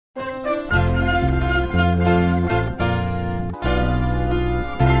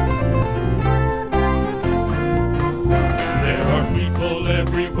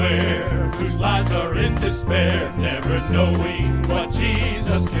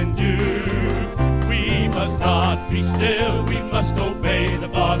can do. We must not be still, we must obey the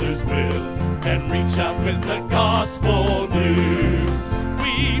Father's will and reach out with the gospel news.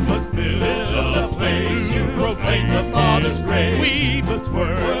 We must build a place to proclaim the Father's grace. We must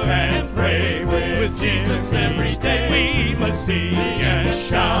work and pray with Jesus every day. We must sing and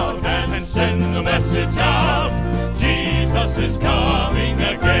shout and send the message out. Jesus is coming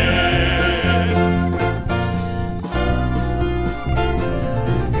again.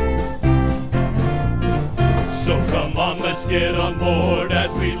 So come on, let's get on board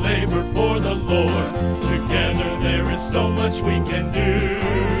as we labor for the Lord. Together there is so much we can do.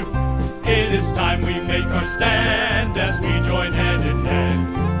 It is time we make our stand as we join hand in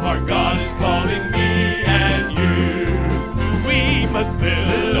hand. Our God is calling me and you. We must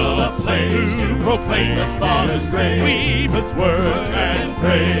build a place to proclaim the Father's grace. We must work and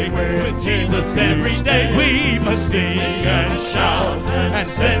pray with Jesus every day. We must sing and shout and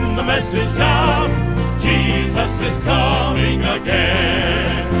send the message out. Jesus is coming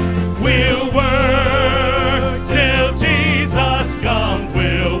again. We'll work till Jesus comes.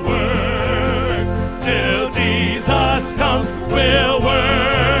 We'll work till Jesus comes. We'll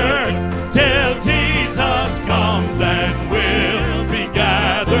work till Jesus comes, and we'll be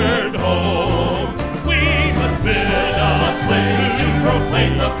gathered home. We must build a place to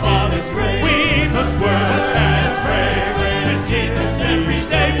proclaim the Father's grace. We must work and pray with Jesus every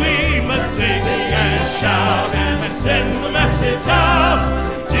day. We must sing and shout and send the message out.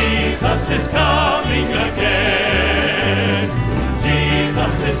 Jesus is coming again.